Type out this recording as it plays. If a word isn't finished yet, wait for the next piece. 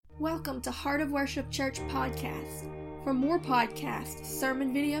Welcome to Heart of Worship Church Podcast. For more podcasts,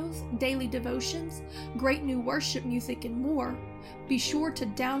 sermon videos, daily devotions, great new worship music, and more, be sure to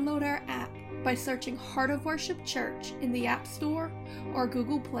download our app by searching Heart of Worship Church in the App Store or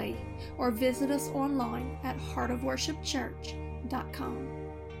Google Play, or visit us online at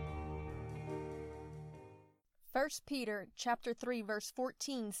heartofworshipchurch.com. 1 Peter chapter 3 verse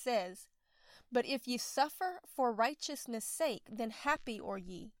 14 says, "But if ye suffer for righteousness' sake, then happy are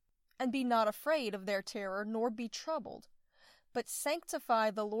ye, and be not afraid of their terror, nor be troubled. But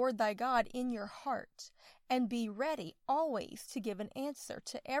sanctify the Lord thy God in your heart, and be ready always to give an answer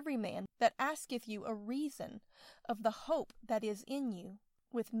to every man that asketh you a reason of the hope that is in you,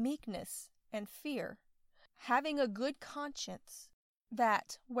 with meekness and fear, having a good conscience,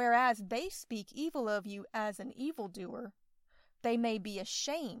 that, whereas they speak evil of you as an evildoer, they may be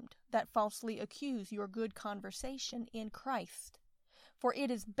ashamed that falsely accuse your good conversation in Christ. For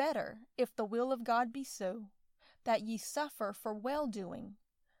it is better, if the will of God be so, that ye suffer for well-doing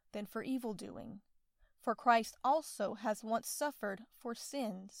than for evil-doing. For Christ also has once suffered for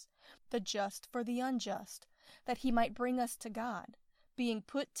sins, the just for the unjust, that he might bring us to God, being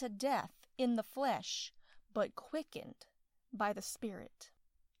put to death in the flesh, but quickened by the Spirit."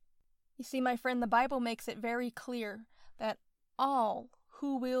 You see, my friend, the Bible makes it very clear that all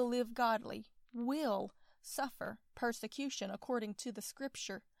who will live godly will suffer persecution according to the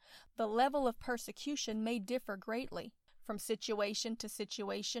Scripture. The level of persecution may differ greatly from situation to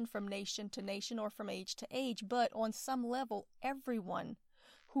situation, from nation to nation, or from age to age, but on some level, everyone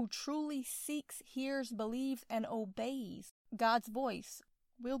who truly seeks, hears, believes, and obeys God's voice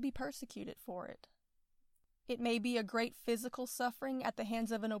will be persecuted for it. It may be a great physical suffering at the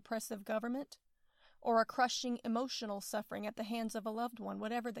hands of an oppressive government, or a crushing emotional suffering at the hands of a loved one.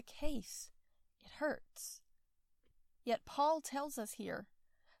 Whatever the case, it hurts. Yet Paul tells us here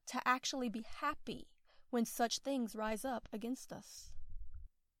to actually be happy when such things rise up against us.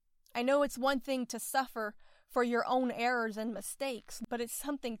 I know it's one thing to suffer for your own errors and mistakes, but it's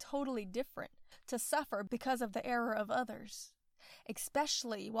something totally different to suffer because of the error of others,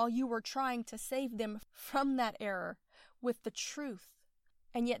 especially while you were trying to save them from that error with the truth,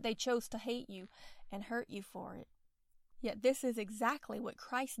 and yet they chose to hate you and hurt you for it. Yet this is exactly what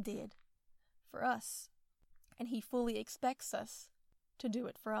Christ did for us, and he fully expects us to do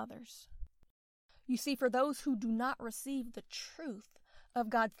it for others. You see, for those who do not receive the truth of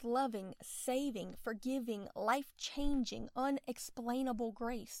God's loving, saving, forgiving, life-changing, unexplainable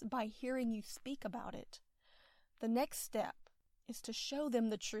grace by hearing you speak about it, the next step is to show them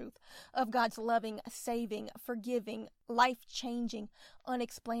the truth of God's loving, saving, forgiving, life-changing,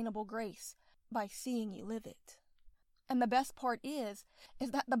 unexplainable grace by seeing you live it. And the best part is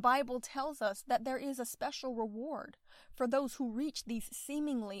that the Bible tells us that there is a special reward for those who reach these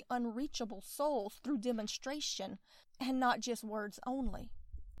seemingly unreachable souls through demonstration and not just words only.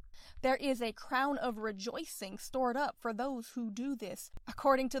 There is a crown of rejoicing stored up for those who do this.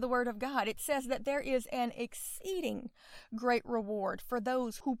 According to the Word of God, it says that there is an exceeding great reward for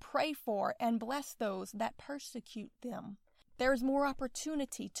those who pray for and bless those that persecute them. There is more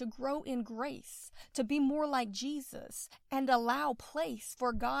opportunity to grow in grace, to be more like Jesus, and allow place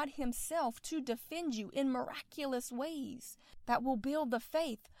for God himself to defend you in miraculous ways that will build the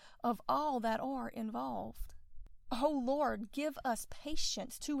faith of all that are involved. Oh Lord, give us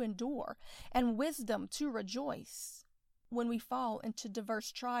patience to endure and wisdom to rejoice when we fall into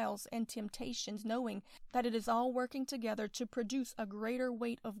diverse trials and temptations, knowing that it is all working together to produce a greater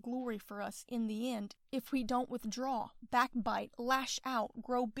weight of glory for us in the end if we don't withdraw, backbite, lash out,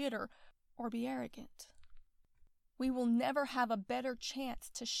 grow bitter, or be arrogant. We will never have a better chance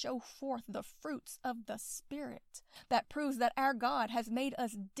to show forth the fruits of the Spirit that proves that our God has made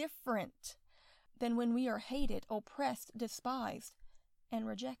us different than when we are hated, oppressed, despised, and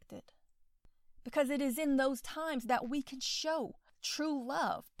rejected. Because it is in those times that we can show true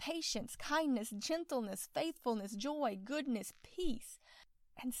love, patience, kindness, gentleness, faithfulness, joy, goodness, peace,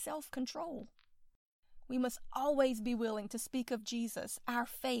 and self-control. We must always be willing to speak of Jesus, our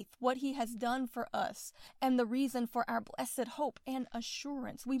faith, what he has done for us, and the reason for our blessed hope and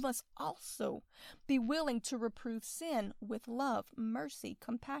assurance. We must also be willing to reprove sin with love, mercy,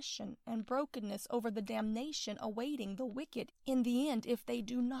 compassion, and brokenness over the damnation awaiting the wicked in the end if they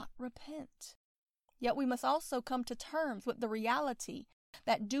do not repent. Yet we must also come to terms with the reality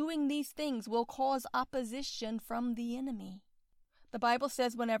that doing these things will cause opposition from the enemy. The Bible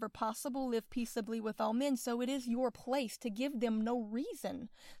says, whenever possible, live peaceably with all men, so it is your place to give them no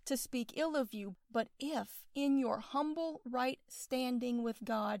reason to speak ill of you. But if, in your humble right standing with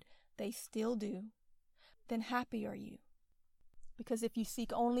God, they still do, then happy are you. Because if you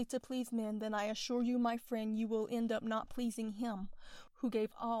seek only to please men, then I assure you, my friend, you will end up not pleasing him who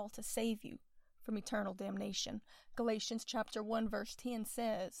gave all to save you from eternal damnation. Galatians chapter 1 verse 10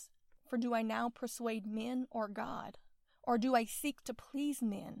 says, "For do I now persuade men or God? Or do I seek to please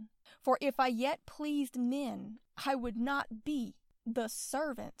men? For if I yet pleased men, I would not be the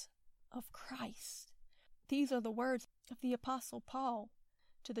servant of Christ." These are the words of the Apostle Paul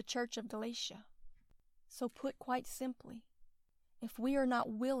to the church of Galatia. So put quite simply, if we are not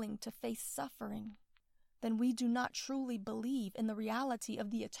willing to face suffering, then we do not truly believe in the reality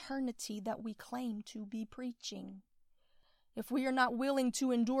of the eternity that we claim to be preaching. If we are not willing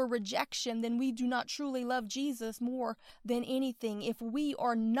to endure rejection, then we do not truly love Jesus more than anything. If we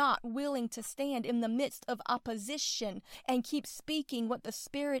are not willing to stand in the midst of opposition and keep speaking what the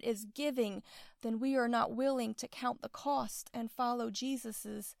Spirit is giving, then we are not willing to count the cost and follow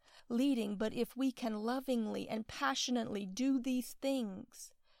Jesus's leading. But if we can lovingly and passionately do these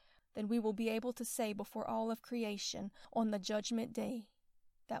things, then we will be able to say before all of creation on the judgment day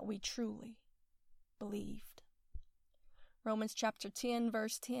that we truly believed. Romans chapter 10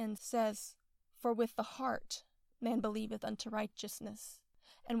 verse 10 says, "For with the heart man believeth unto righteousness,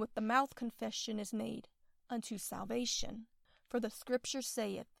 and with the mouth confession is made unto salvation. For the scripture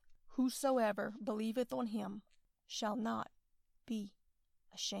saith, Whosoever believeth on him shall not be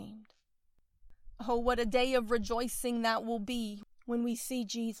ashamed." Oh, what a day of rejoicing that will be when we see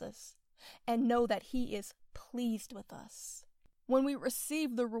Jesus and know that he is pleased with us. When we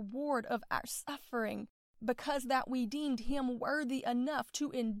receive the reward of our suffering, because that we deemed him worthy enough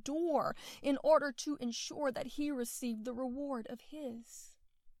to endure in order to ensure that he received the reward of his.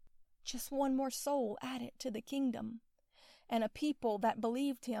 Just one more soul added to the kingdom, and a people that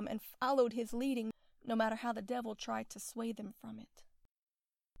believed him and followed his leading, no matter how the devil tried to sway them from it.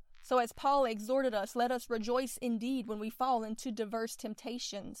 So as Paul exhorted us, let us rejoice indeed when we fall into diverse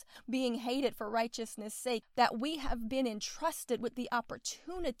temptations, being hated for righteousness' sake, that we have been entrusted with the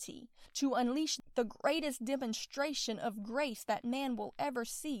opportunity to unleash the greatest demonstration of grace that man will ever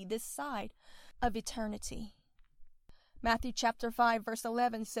see this side of eternity. Matthew chapter 5 verse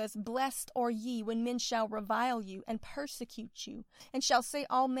 11 says, "Blessed are ye when men shall revile you and persecute you, and shall say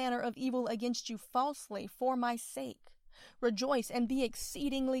all manner of evil against you falsely for my sake. Rejoice and be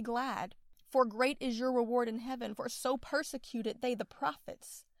exceedingly glad, for great is your reward in heaven, for so persecuted they the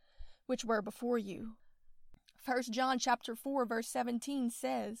prophets which were before you." 1 John chapter 4 verse 17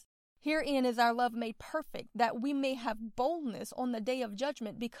 says, "Herein is our love made perfect, that we may have boldness on the day of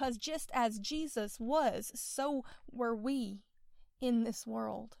judgment, because just as Jesus was, so were we in this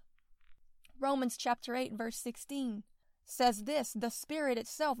world." Romans chapter 8 verse 16 says this, "The Spirit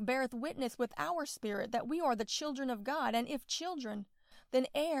itself beareth witness with our spirit that we are the children of God, and if children, then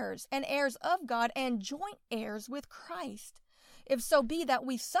heirs, and heirs of God, and joint heirs with Christ. If so be that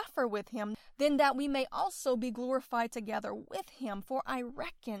we suffer with him, then that we may also be glorified together with him. For I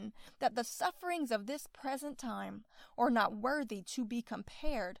reckon that the sufferings of this present time are not worthy to be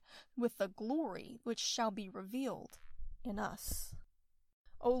compared with the glory which shall be revealed in us."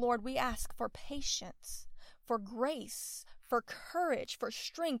 O Lord, we ask for patience, for grace, for courage, for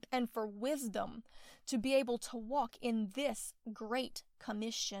strength, and for wisdom to be able to walk in this great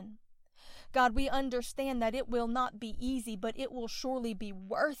commission. God, we understand that it will not be easy, but it will surely be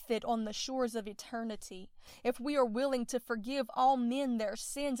worth it on the shores of eternity. If we are willing to forgive all men their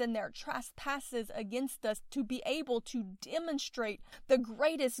sins and their trespasses against us, to be able to demonstrate the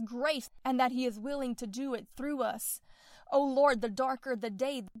greatest grace, and that he is willing to do it through us. Oh Lord, the darker the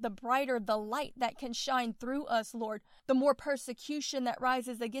day, the brighter the light that can shine through us, Lord. The more persecution that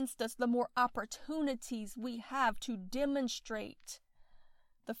rises against us, the more opportunities we have to demonstrate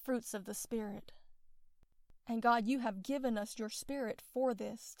the fruits of the Spirit. And God, you have given us your Spirit for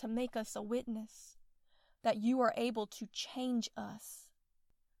this, to make us a witness, that you are able to change us.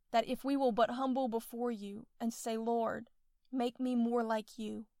 That if we will but humble before you and say, "Lord, make me more like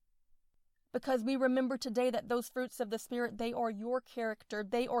you." Because we remember today that those fruits of the Spirit, they are your character.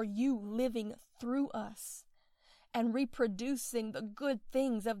 They are you living through us and reproducing the good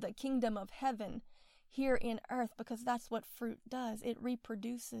things of the kingdom of heaven here in earth, because that's what fruit does. It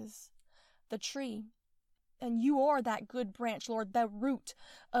reproduces the tree. And you are that good branch, Lord, the root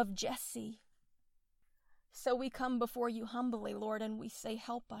of Jesse. So we come before you humbly, Lord, and we say,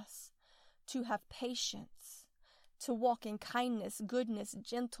 help us to have patience, to walk in kindness, goodness,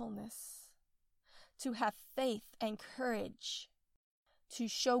 gentleness, to have faith and courage, to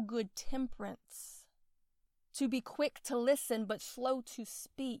show good temperance, to be quick to listen but slow to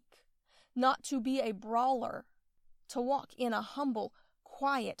speak, not to be a brawler, to walk in a humble,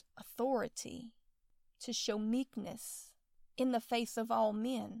 quiet authority, to show meekness in the face of all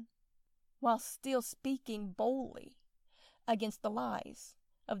men, while still speaking boldly against the lies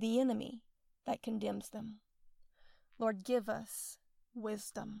of the enemy that condemns them. Lord, give us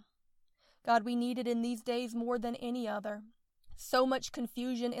wisdom. God, we need it in these days more than any other. So much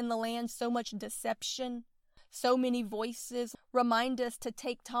confusion in the land, so much deception, so many voices. Remind us to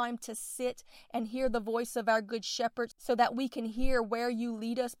take time to sit and hear the voice of our good shepherd so that we can hear where you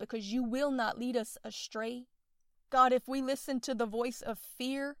lead us, because you will not lead us astray. God, if we listen to the voice of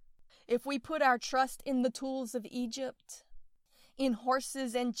fear, if we put our trust in the tools of Egypt, in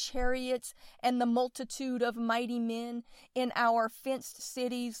horses and chariots and the multitude of mighty men, in our fenced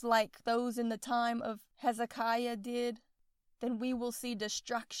cities like those in the time of Hezekiah did, then we will see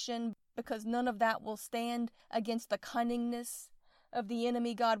destruction, because none of that will stand against the cunningness of the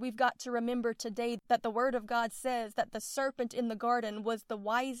enemy. God, we've got to remember today that the Word of God says that the serpent in the garden was the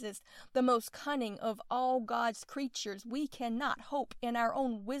wisest, the most cunning of all God's creatures. We cannot hope in our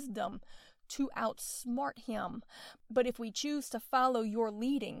own wisdom to outsmart him. But if we choose to follow your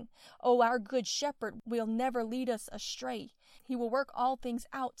leading, our good shepherd will never lead us astray. He will work all things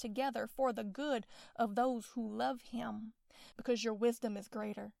out together for the good of those who love him, because your wisdom is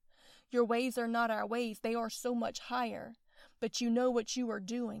greater. Your ways are not our ways. They are so much higher. But you know what you are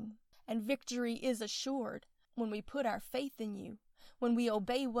doing. And victory is assured when we put our faith in you, when we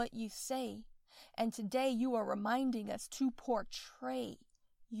obey what you say. And today you are reminding us to portray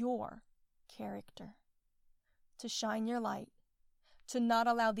your character, to shine your light, to not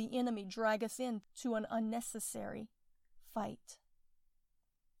allow the enemy drag us into an unnecessary fight,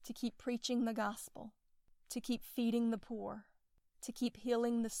 to keep preaching the gospel, to keep feeding the poor, to keep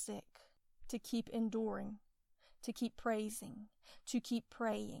healing the sick, to keep enduring, to keep praising, to keep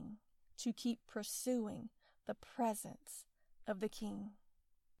praying, to keep pursuing the presence of the King,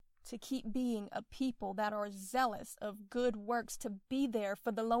 to keep being a people that are zealous of good works, to be there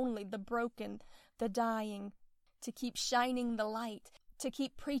for the lonely, the broken, the dying, to keep shining the light, to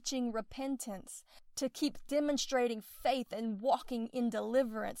keep preaching repentance, to keep demonstrating faith and walking in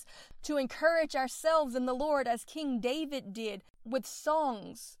deliverance, to encourage ourselves in the Lord as King David did with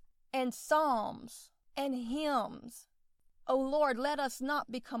songs and psalms and hymns. O Lord, let us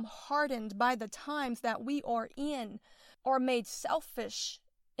not become hardened by the times that we are in, or made selfish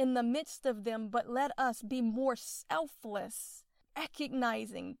in the midst of them, but let us be more selfless,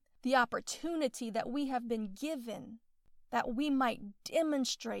 recognizing the opportunity that we have been given, that we might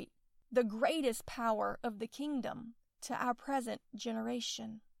demonstrate the greatest power of the kingdom to our present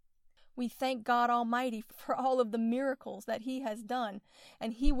generation. We thank God Almighty for all of the miracles that he has done,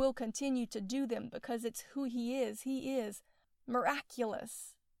 and he will continue to do them because it's who he is. He is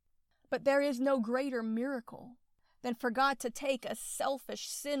miraculous. But there is no greater miracle than for God to take a selfish,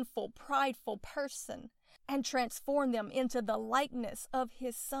 sinful, prideful person and transform them into the likeness of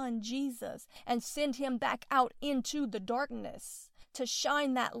his Son, Jesus, and send him back out into the darkness to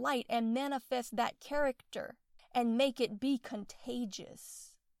shine that light and manifest that character and make it be contagious.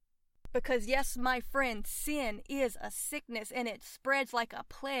 Because yes, my friend, sin is a sickness, and it spreads like a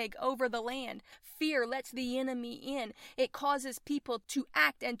plague over the land. Fear lets the enemy in. It causes people to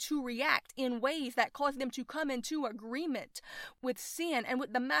act and to react in ways that cause them to come into agreement with sin and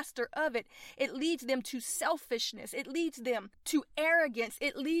with the master of it. It leads them to selfishness. It leads them to arrogance.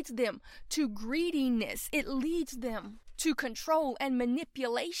 It leads them to greediness. It leads them to control and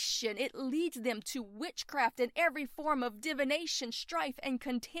manipulation. It leads them to witchcraft and every form of divination, strife, and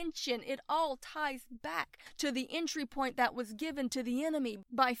contention. It all ties back to the entry point that was given to the enemy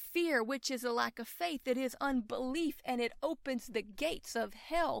by fear, which is a lack of faith. It is unbelief, and it opens the gates of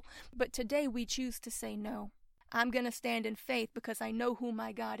hell. But today we choose to say no. I'm going to stand in faith because I know who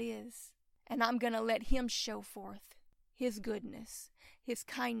my God is, and I'm going to let him show forth his goodness, his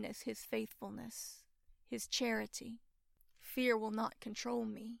kindness, his faithfulness, his charity. Fear will not control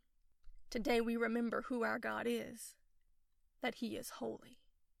me. Today we remember who our God is, that he is holy,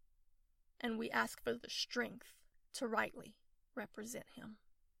 and we ask for the strength to rightly represent him.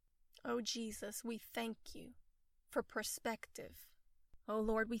 Oh Jesus, we thank you for perspective. Oh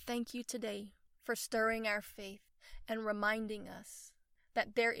Lord, we thank you today for stirring our faith and reminding us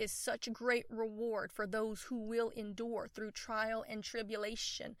that there is such great reward for those who will endure through trial and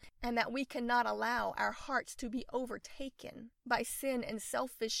tribulation, and that we cannot allow our hearts to be overtaken by sin and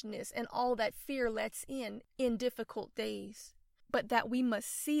selfishness and all that fear lets in difficult days, but that we must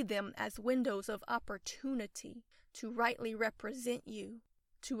see them as windows of opportunity to rightly represent you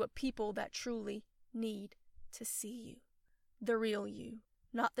to a people that truly need to see you, the real you,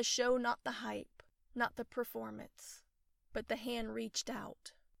 not the show, not the hype, not the performance, but the hand reached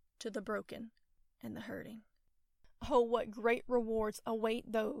out to the broken and the hurting. Oh, what great rewards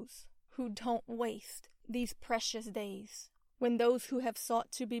await those who don't waste these precious days, when those who have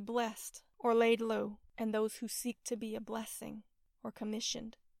sought to be blessed or laid low, and those who seek to be a blessing or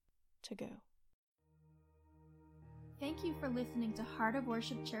commissioned to go. Thank you for listening to Heart of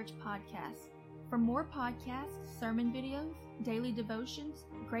Worship Church podcast. For more podcasts, sermon videos, daily devotions,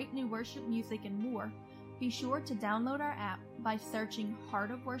 great new worship music, and more, be sure to download our app by searching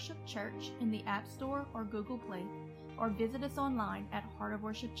Heart of Worship Church in the App Store or Google Play, or visit us online at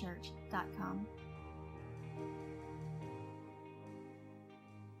heartofworshipchurch.com.